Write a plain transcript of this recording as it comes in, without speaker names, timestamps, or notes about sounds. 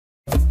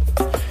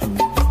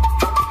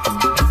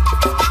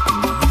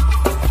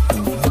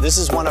This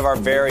is one of our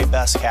very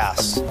best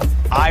casts.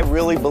 I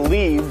really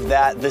believe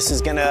that this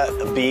is gonna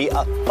be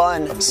a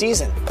fun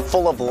season,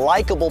 full of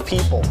likable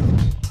people.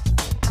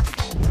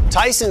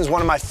 Tyson's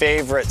one of my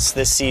favorites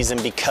this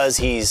season because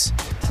he's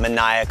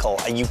maniacal.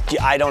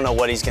 I don't know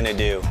what he's gonna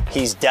do.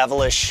 He's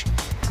devilish.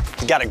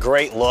 He's got a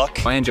great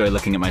look. I enjoy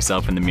looking at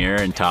myself in the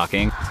mirror and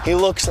talking. He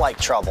looks like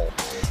trouble,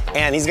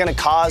 and he's gonna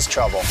cause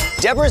trouble.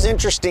 Deborah's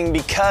interesting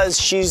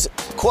because she's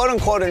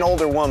quote-unquote an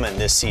older woman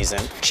this season.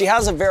 She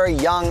has a very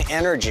young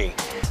energy.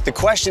 The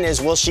question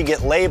is, will she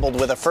get labeled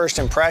with a first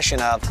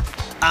impression of,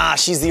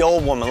 she's the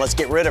old woman, let's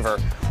get rid of her?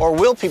 Or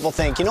will people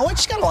think, you know what,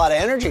 she's got a lot of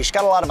energy, she's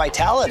got a lot of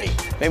vitality.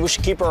 Maybe we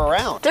should keep her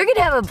around. They're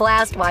gonna have a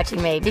blast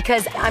watching me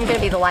because I'm gonna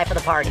be the life of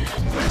the party.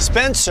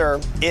 Spencer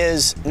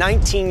is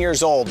 19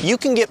 years old. You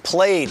can get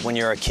played when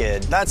you're a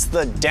kid. That's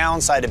the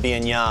downside of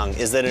being young,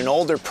 is that an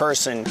older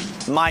person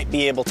might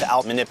be able to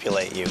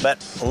out-manipulate you. But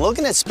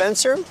looking at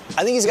Spencer,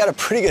 I think he's got a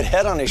pretty good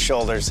head on his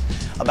shoulders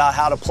about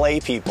how to play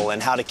people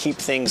and how to keep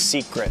things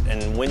secret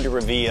and when to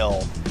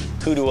reveal,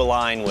 who to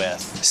align with.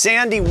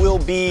 Sandy will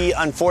be,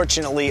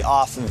 unfortunately,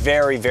 off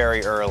very,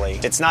 very early.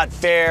 It's not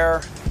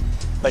fair,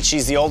 but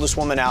she's the oldest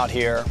woman out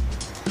here,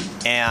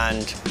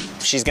 and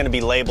she's gonna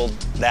be labeled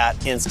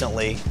that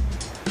instantly.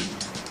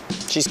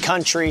 She's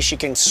country, she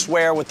can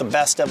swear with the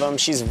best of them,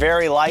 she's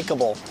very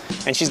likable,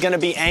 and she's gonna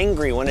be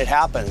angry when it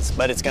happens,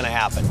 but it's gonna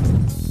happen.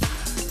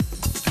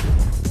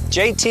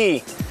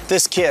 JT,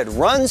 this kid,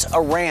 runs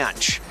a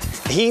ranch.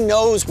 He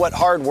knows what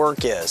hard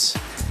work is,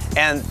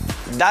 and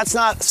that's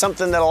not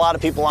something that a lot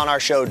of people on our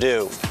show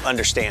do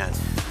understand.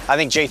 I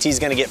think JT's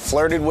gonna get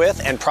flirted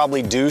with and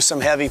probably do some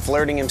heavy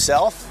flirting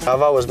himself.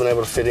 I've always been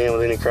able to fit in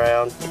with any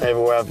crowd,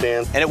 everywhere I've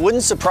been. And it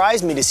wouldn't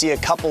surprise me to see a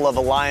couple of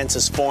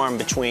alliances form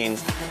between,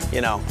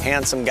 you know,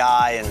 handsome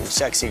guy and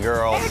sexy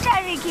girl. They're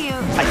trying to be cute.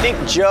 I think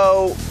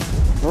Joe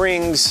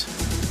brings,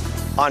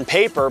 on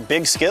paper,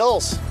 big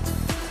skills.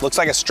 Looks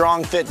like a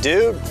strong fit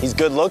dude. He's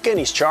good looking,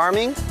 he's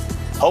charming.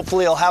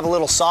 Hopefully he'll have a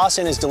little sauce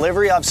in his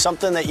delivery of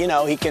something that, you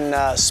know, he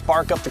can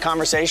spark up the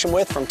conversation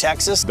with from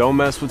Texas. Don't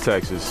mess with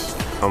Texas.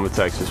 I'm a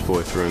Texas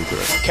boy through and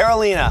through.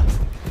 Carolina,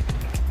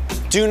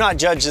 do not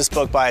judge this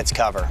book by its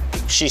cover.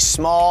 She's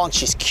small and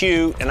she's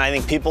cute, and I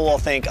think people will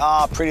think,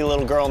 pretty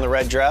little girl in the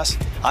red dress.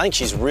 I think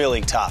she's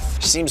really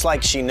tough. She seems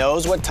like she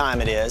knows what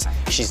time it is.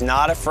 She's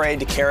not afraid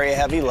to carry a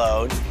heavy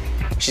load.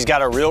 She's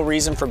got a real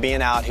reason for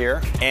being out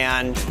here,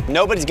 and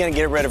nobody's gonna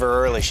get rid of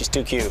her early. She's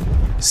too cute.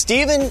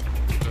 Steven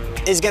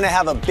is gonna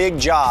have a big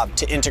job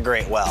to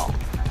integrate well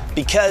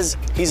because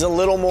he's a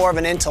little more of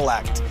an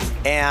intellect,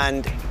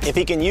 and if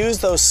he can use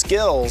those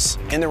skills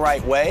in the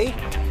right way,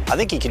 I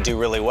think he could do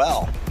really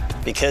well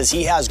because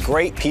he has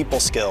great people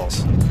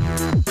skills.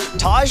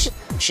 Taj,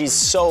 she's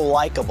so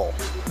likable.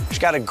 She's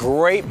got a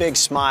great big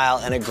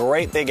smile and a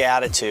great big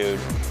attitude,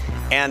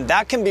 and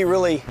that can be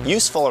really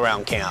useful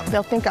around camp.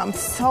 They'll think I'm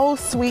so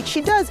sweet.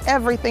 She does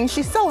everything.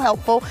 She's so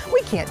helpful.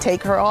 We can't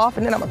take her off,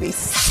 and then I'm gonna be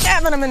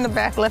stabbing them in the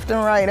back left and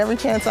right every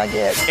chance I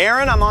get.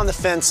 Erin, I'm on the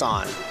fence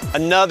on.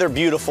 Another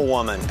beautiful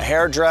woman, a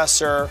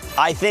hairdresser.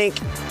 I think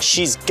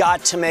she's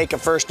got to make a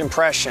first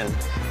impression.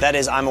 That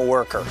is, I'm a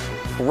worker,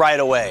 right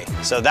away.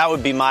 So that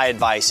would be my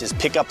advice, is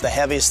pick up the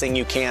heaviest thing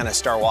you can and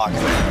start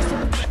walking.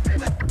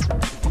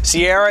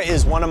 Sierra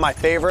is one of my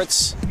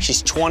favorites.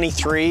 She's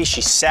 23,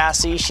 she's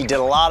sassy, she did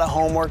a lot of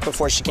homework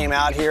before she came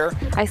out here.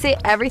 I say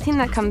everything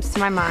that comes to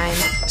my mind.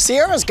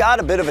 Sierra's got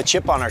a bit of a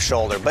chip on her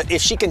shoulder, but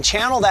if she can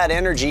channel that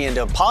energy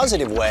into a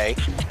positive way,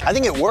 I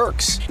think it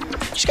works.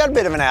 She's got a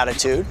bit of an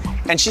attitude,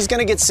 and she's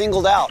gonna get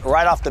singled out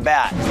right off the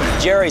bat.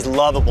 Jerry's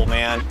lovable,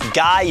 man.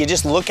 Guy, you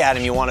just look at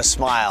him, you wanna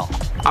smile.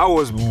 I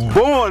was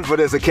born for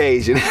this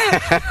occasion.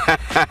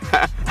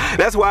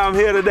 That's why I'm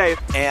here today.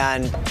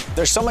 And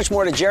there's so much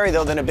more to Jerry,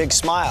 though, than a big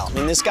smile. I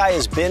mean, this guy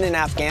has been in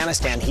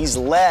Afghanistan. He's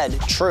led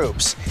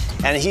troops.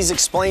 And he's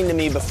explained to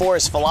me before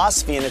his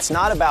philosophy, and it's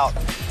not about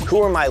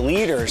who are my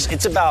leaders,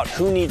 it's about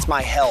who needs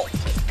my help.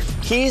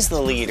 He's the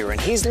leader,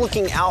 and he's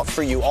looking out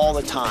for you all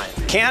the time.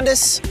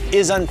 Candace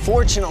is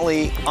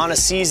unfortunately on a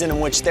season in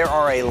which there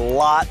are a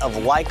lot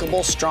of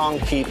likable, strong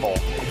people,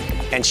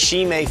 and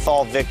she may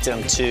fall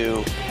victim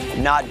to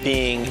not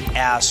being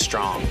as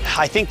strong.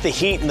 I think the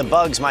heat and the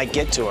bugs might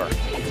get to her.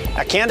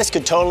 Now, Candace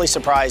could totally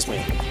surprise me.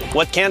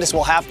 What Candace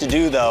will have to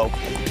do, though,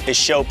 is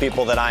show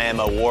people that I am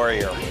a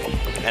warrior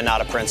and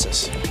not a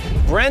princess.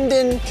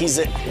 Brendan, he's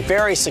a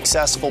very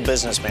successful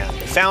businessman.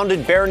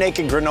 Founded Bare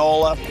Naked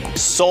Granola,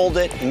 sold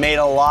it, made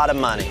a lot of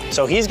money.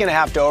 So he's gonna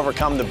have to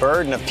overcome the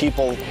burden of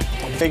people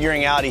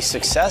figuring out he's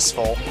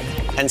successful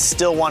and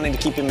still wanting to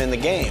keep him in the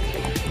game.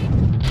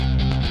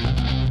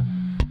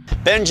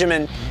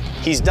 Benjamin,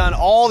 he's done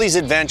all these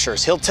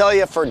adventures. He'll tell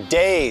you for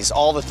days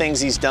all the things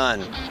he's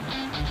done,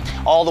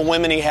 all the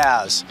women he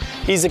has.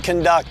 He's a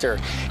conductor,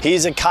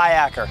 he's a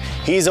kayaker,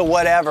 he's a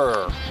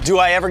whatever. Do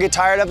I ever get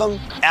tired of him?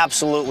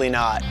 Absolutely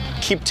not.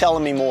 Keep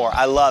telling me more,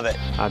 I love it.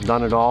 I've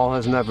done it all,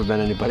 there's never been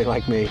anybody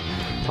like me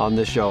on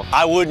this show.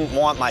 I wouldn't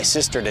want my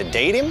sister to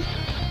date him,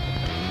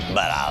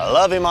 but I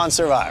love him on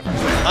Survivor.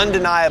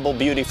 Undeniable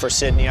beauty for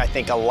Sydney. I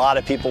think a lot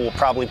of people will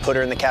probably put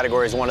her in the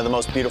category as one of the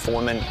most beautiful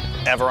women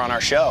ever on our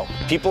show.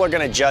 People are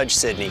going to judge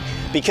Sydney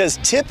because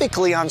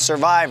typically on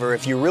Survivor,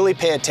 if you really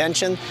pay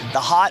attention, the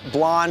hot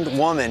blonde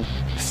woman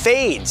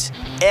fades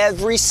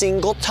every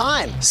single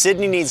time.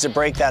 Sydney needs to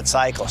break that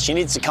cycle. She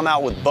needs to come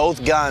out with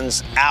both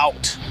guns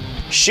out,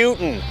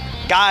 shooting.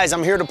 Guys,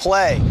 I'm here to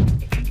play.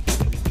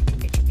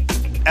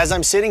 As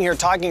I'm sitting here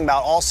talking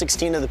about all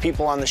 16 of the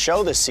people on the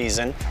show this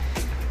season,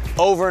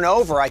 over and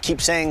over, I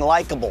keep saying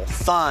likable,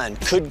 fun,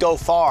 could go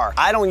far.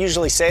 I don't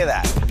usually say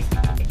that.